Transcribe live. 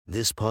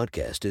This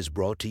podcast is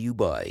brought to you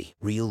by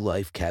Real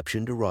Life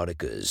Captioned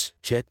Eroticas.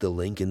 Check the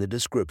link in the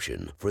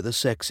description for the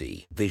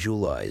sexy,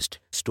 visualized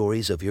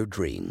stories of your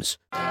dreams.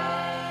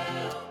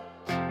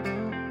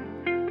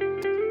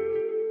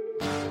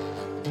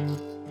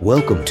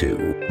 Welcome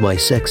to My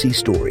Sexy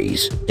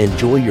Stories.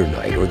 Enjoy your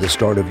night or the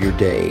start of your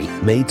day,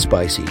 made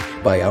spicy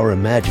by our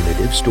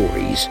imaginative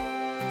stories.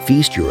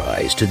 Feast your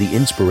eyes to the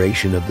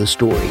inspiration of the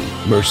story,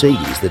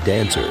 Mercedes the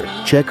Dancer.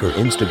 Check her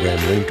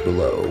Instagram linked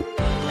below.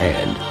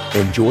 And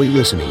enjoy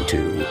listening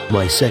to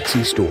My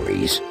Sexy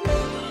Stories.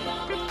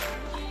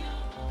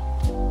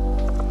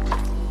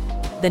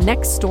 The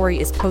next story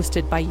is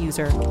posted by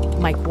user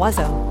Mike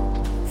Wazzo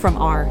from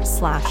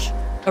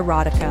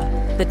r/erotica.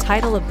 The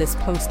title of this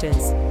post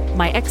is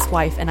My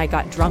Ex-Wife and I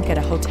Got Drunk at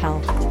a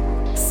Hotel.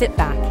 Sit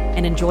back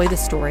and enjoy the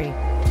story.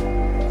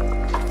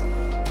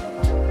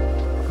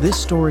 This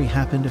story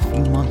happened a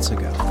few months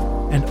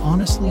ago, and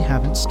honestly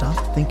haven't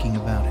stopped thinking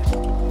about it.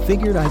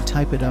 Figured I'd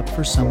type it up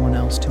for someone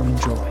else to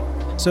enjoy.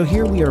 So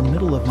here we are,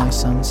 middle of my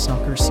son's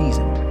soccer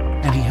season,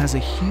 and he has a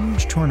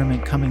huge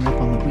tournament coming up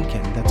on the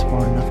weekend that's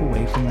far enough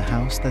away from the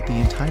house that the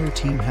entire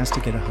team has to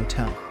get a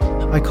hotel.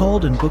 I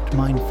called and booked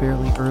mine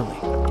fairly early,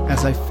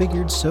 as I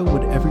figured so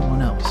would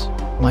everyone else.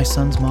 My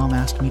son's mom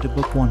asked me to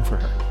book one for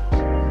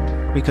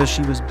her, because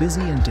she was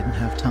busy and didn't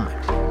have time.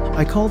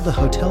 I called the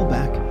hotel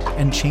back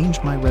and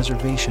changed my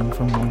reservation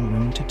from 1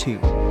 room to 2,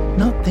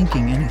 not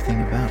thinking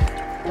anything about it,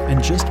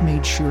 and just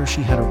made sure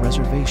she had a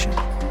reservation.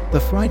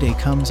 The Friday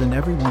comes and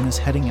everyone is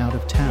heading out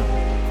of town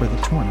for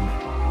the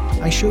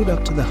tournament. I showed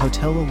up to the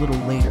hotel a little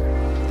later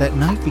that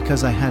night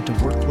because I had to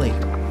work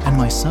late, and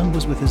my son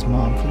was with his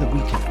mom for the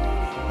weekend.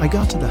 I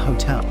got to the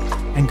hotel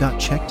and got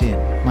checked in.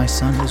 My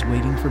son was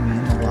waiting for me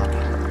in the lobby.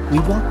 We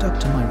walked up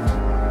to my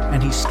room,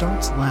 and he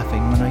starts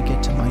laughing when I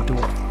get to my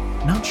door.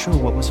 Not sure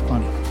what was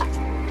funny.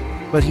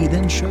 But he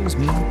then shows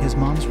me his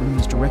mom's room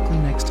is directly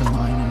next to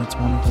mine, and it's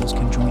one of those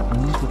conjoint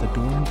rooms with a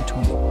door in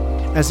between.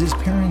 As his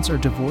parents are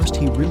divorced,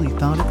 he really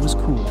thought it was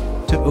cool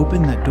to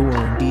open that door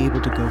and be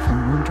able to go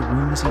from room to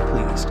room as he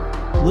pleased.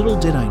 Little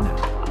did I know,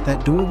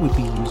 that door would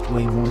be used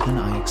way more than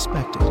I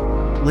expected.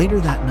 Later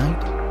that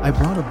night, I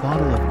brought a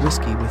bottle of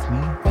whiskey with me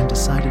and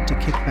decided to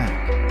kick back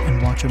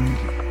and watch a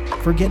movie.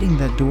 Forgetting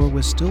that door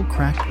was still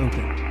cracked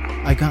open,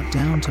 I got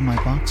down to my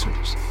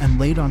boxers and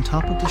laid on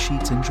top of the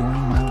sheets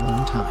enjoying my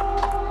alone time.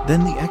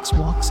 Then the ex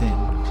walks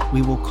in.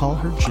 We will call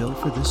her Jill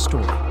for this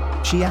story.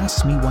 She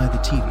asks me why the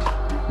TV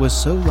was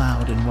so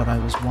loud and what I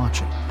was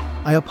watching.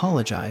 I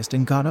apologized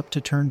and got up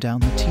to turn down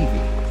the TV,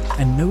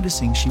 and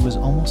noticing she was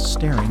almost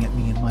staring at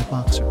me in my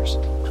boxers,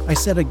 I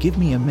said, give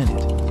me a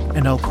minute,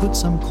 and I'll put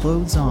some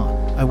clothes on.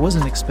 I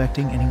wasn't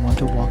expecting anyone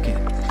to walk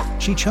in.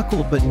 She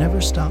chuckled but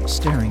never stopped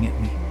staring at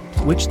me,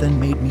 which then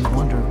made me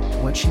wonder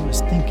what she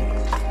was thinking.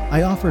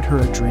 I offered her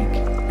a drink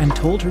and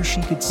told her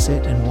she could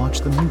sit and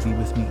watch the movie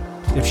with me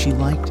if she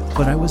liked,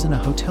 but I was in a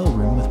hotel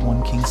room with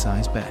 1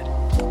 king-size bed.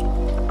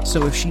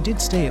 So if she did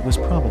stay, it was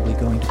probably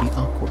going to be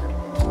awkward.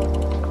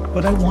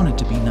 But I wanted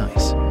to be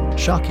nice.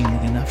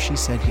 Shockingly enough, she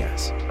said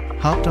yes,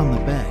 hopped on the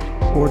bed,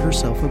 poured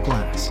herself a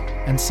glass,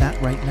 and sat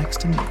right next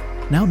to me.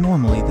 Now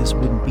normally this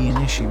wouldn't be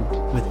an issue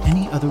with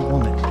any other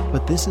woman,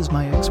 but this is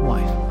my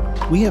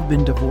ex-wife. We have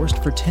been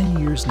divorced for 10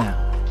 years now,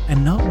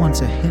 and not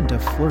once a hint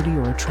of flirty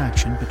or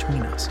attraction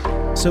between us.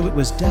 So it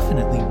was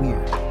definitely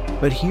weird.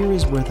 But here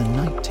is where the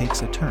night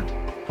takes a turn.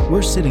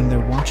 We're sitting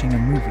there watching a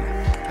movie.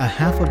 A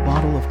half a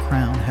bottle of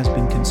Crown has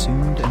been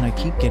consumed, and I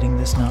keep getting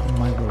this knot in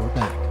my lower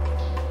back,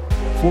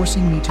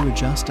 forcing me to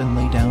adjust and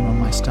lay down on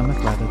my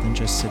stomach rather than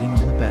just sitting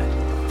on the bed.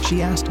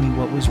 She asked me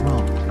what was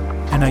wrong,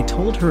 and I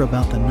told her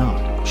about the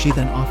knot. She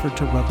then offered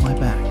to rub my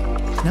back.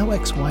 Now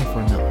ex-wife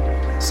or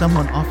not,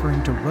 someone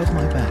offering to rub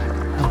my back,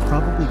 I'm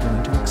probably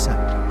going to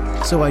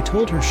accept. So I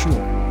told her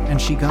sure, and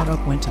she got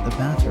up, went to the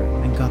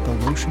bathroom, and got the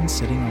lotion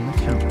sitting on the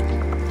counter.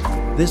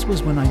 This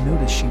was when I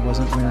noticed she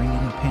wasn't wearing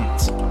any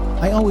pants.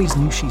 I always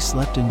knew she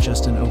slept in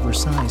just an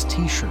oversized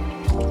t-shirt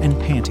and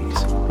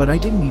panties, but I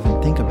didn't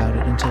even think about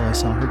it until I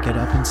saw her get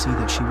up and see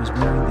that she was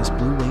wearing this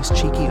blue lace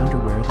cheeky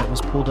underwear that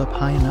was pulled up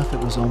high enough it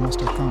was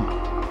almost a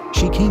thong.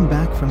 She came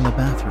back from the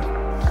bathroom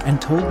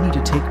and told me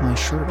to take my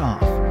shirt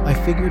off. I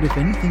figured if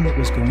anything it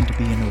was going to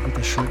be an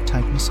over-the-shirt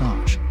type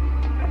massage.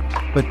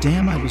 But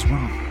damn, I was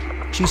wrong.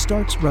 She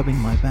starts rubbing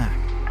my back.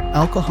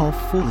 Alcohol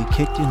fully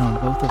kicked in on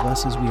both of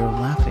us as we are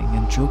laughing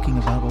and joking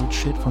about old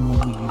shit from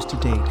when we used to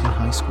date in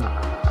high school.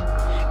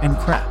 And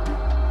crap,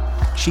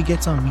 she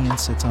gets on me and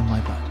sits on my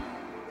butt.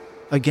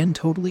 Again,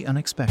 totally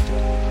unexpected.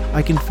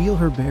 I can feel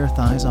her bare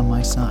thighs on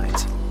my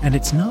sides, and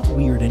it's not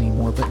weird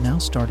anymore, but now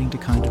starting to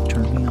kind of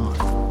turn me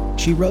on.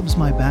 She rubs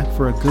my back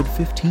for a good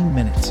 15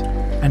 minutes,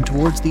 and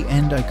towards the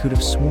end I could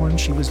have sworn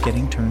she was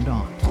getting turned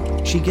on.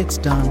 She gets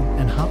done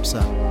and hops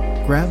up,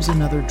 grabs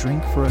another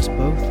drink for us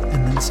both,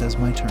 and then says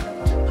my turn.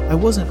 I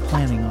wasn't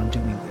planning on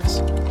doing this,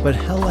 but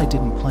hell, I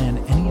didn't plan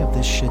any of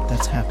this shit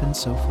that's happened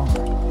so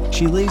far.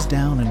 She lays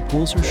down and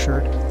pulls her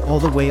shirt all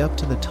the way up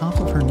to the top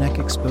of her neck,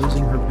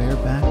 exposing her bare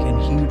back and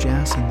huge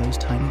ass in those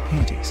tiny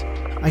panties.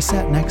 I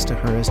sat next to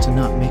her as to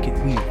not make it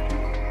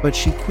weird, but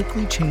she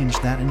quickly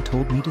changed that and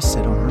told me to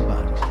sit on her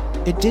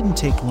butt. It didn't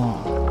take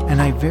long,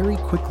 and I very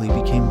quickly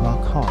became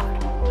rock hard,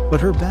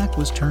 but her back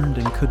was turned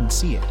and couldn't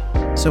see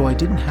it, so I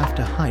didn't have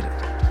to hide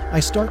it. I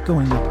start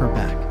going up her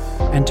back,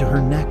 and to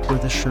her neck where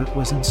the shirt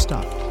wasn't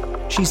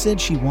stopped. She said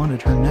she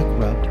wanted her neck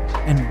rubbed,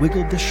 and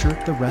wiggled the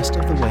shirt the rest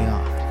of the way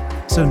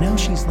off. So now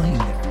she's laying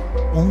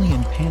there, only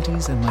in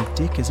panties, and my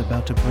dick is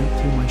about to break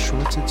through my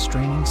shorts, it's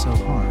straining so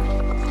hard.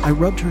 I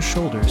rubbed her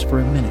shoulders for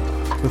a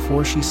minute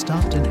before she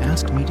stopped and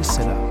asked me to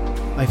sit up.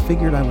 I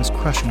figured I was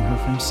crushing her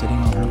from sitting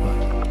on her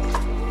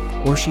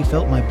butt. Or she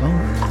felt my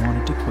boner and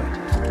wanted to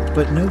quit.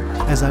 But nope,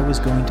 as I was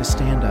going to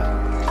stand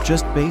up,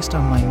 just based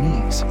on my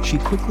knees, she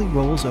quickly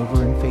rolls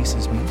over and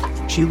faces me.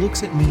 She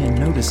looks at me and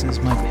notices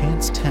my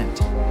pants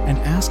tent and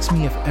asks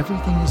me if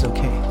everything is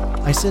okay.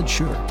 I said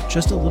sure,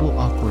 just a little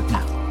awkward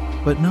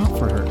now, but not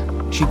for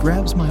her. She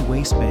grabs my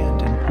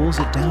waistband and pulls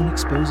it down,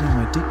 exposing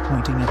my dick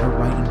pointing at her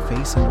right in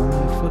face and only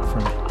a foot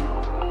from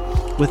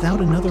it.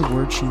 Without another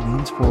word, she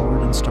leans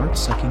forward and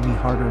starts sucking me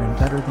harder and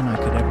better than I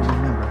could ever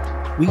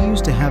remember. We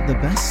used to have the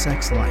best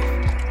sex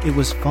life. It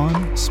was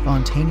fun,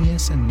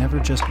 spontaneous, and never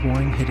just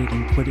boring hit it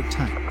and quit it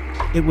type.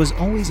 It was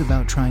always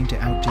about trying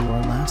to outdo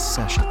our last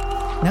session.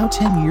 Now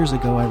 10 years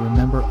ago, I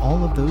remember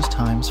all of those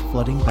times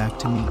flooding back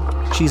to me.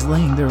 She's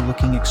laying there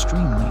looking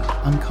extremely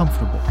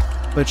uncomfortable,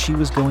 but she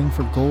was going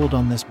for gold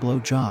on this blow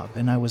job,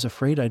 and I was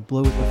afraid I'd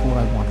blow it before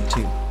I wanted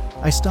to.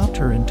 I stopped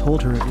her and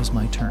told her it was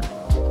my turn.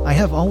 I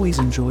have always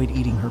enjoyed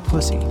eating her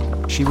pussy.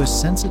 She was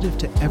sensitive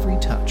to every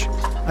touch.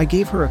 I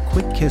gave her a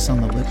quick kiss on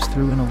the lips,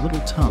 threw in a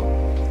little tongue,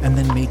 and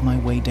then made my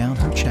way down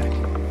her cheek,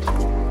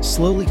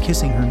 slowly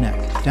kissing her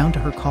neck, down to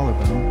her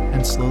collarbone,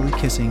 and slowly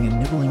kissing and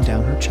nibbling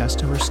down her chest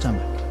to her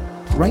stomach.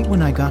 Right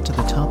when I got to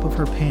the top of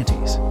her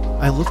panties,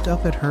 I looked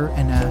up at her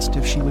and asked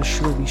if she was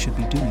sure we should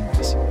be doing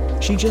this.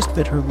 She just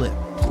bit her lip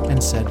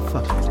and said,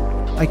 "Fuck it."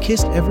 I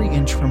kissed every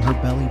inch from her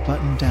belly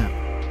button down,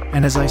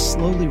 and as I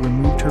slowly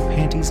removed her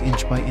panties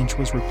inch by inch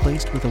was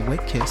replaced with a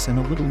wet kiss and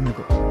a little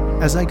nibble.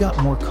 As I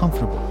got more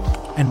comfortable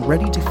and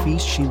ready to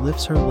feast, she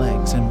lifts her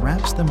legs and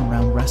wraps them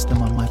around, rests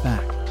them on my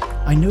back.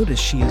 I notice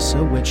she is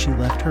so wet she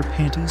left her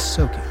panties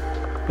soaking,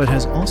 but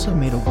has also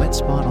made a wet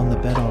spot on the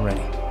bed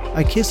already.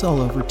 I kiss all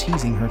over,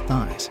 teasing her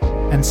thighs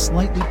and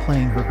slightly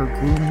playing her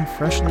grueling,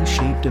 freshly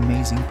shaved,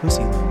 amazing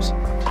pussy lips.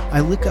 I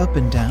lick up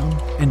and down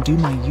and do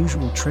my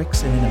usual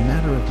tricks, and in a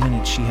matter of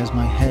minutes she has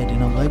my head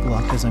in a leg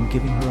lock as I'm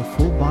giving her a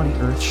full body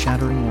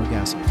earth-shattering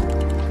orgasm.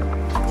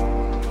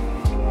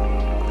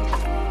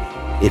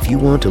 If you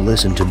want to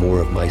listen to more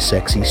of my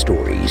sexy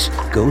stories,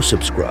 go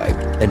subscribe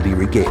and be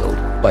regaled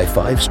by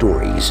 5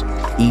 stories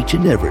each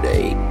and every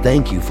day.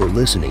 Thank you for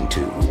listening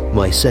to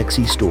My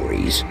Sexy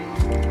Stories.